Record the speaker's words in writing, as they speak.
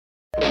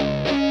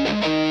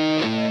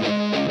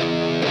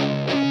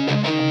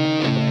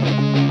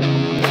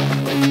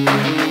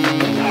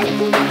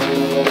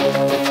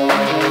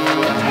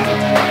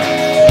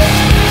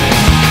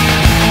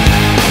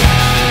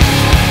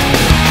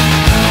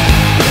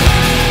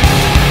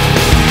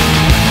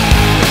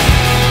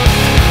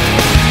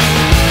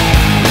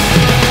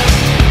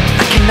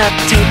cannot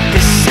take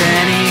this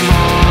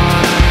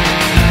anymore.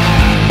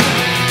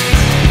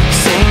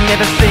 Saying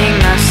everything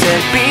I've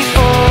said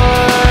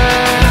before.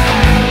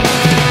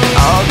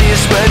 All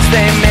these words,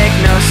 they make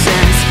no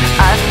sense.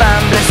 I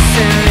find bliss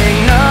in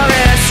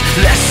ignorance.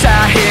 Less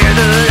I hear,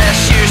 the less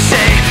you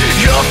say.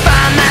 You'll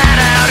find that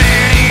out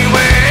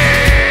anyway.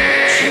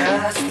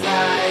 Just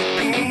like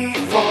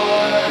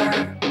before.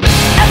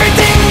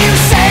 Everything you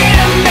say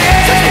to me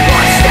takes me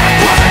one step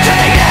closer to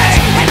the edge,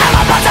 and I'm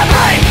about to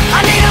break. I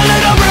need a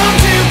little room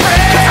to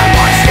breathe, 'cause I'm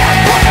one step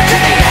closer to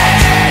the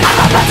edge. I'm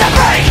about to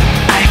break.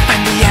 I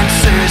find the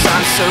answers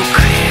aren't so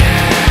clear.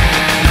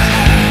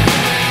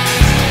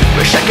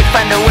 Wish I could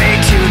find a way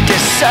to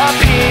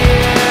disappear.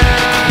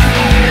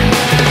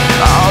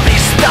 All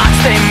these thoughts,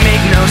 they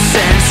make no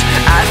sense.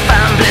 I